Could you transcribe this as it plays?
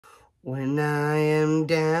When I am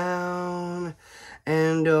down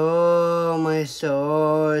and oh, my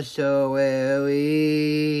soul is so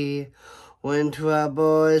weary, when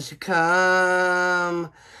troubles come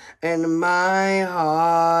and my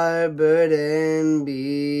heart burden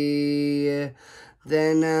be,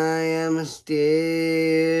 then I am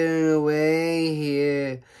still away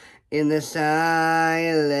here in the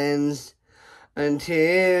silence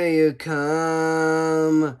until you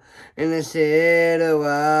come and sit a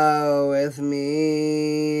while with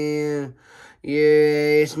me. You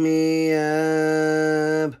raise me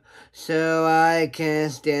up so I can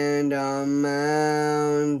stand on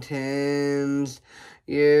mountains.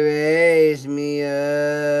 You raise me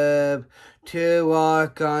up to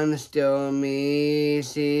walk on stormy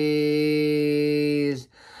seas.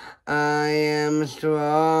 I am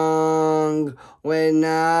strong when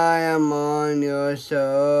I am on your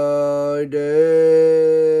shoulders.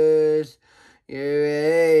 You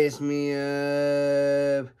raise me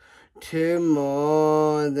up to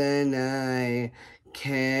more than I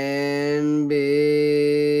can be.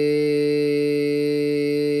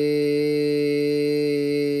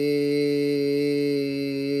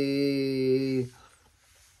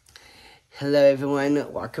 Hello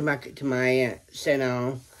everyone, welcome back to my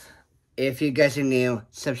channel. If you guys are new,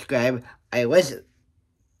 subscribe. I was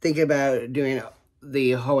thinking about doing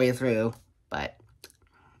the whole way through, but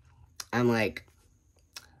I'm like,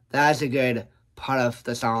 that's a good part of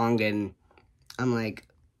the song, and I'm like,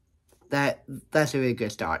 that's a really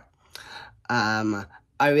good start. I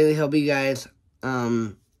really hope you guys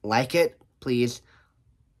like it. Please,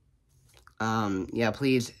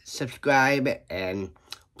 please subscribe, and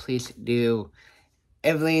please do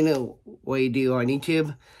everything what you do on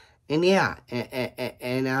YouTube. And yeah,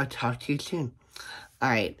 and I'll talk to you soon.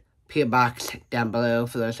 Alright, P.O. Box down below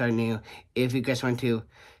for those who are new. If you guys want to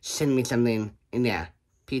send me something. And yeah,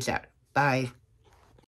 peace out. Bye.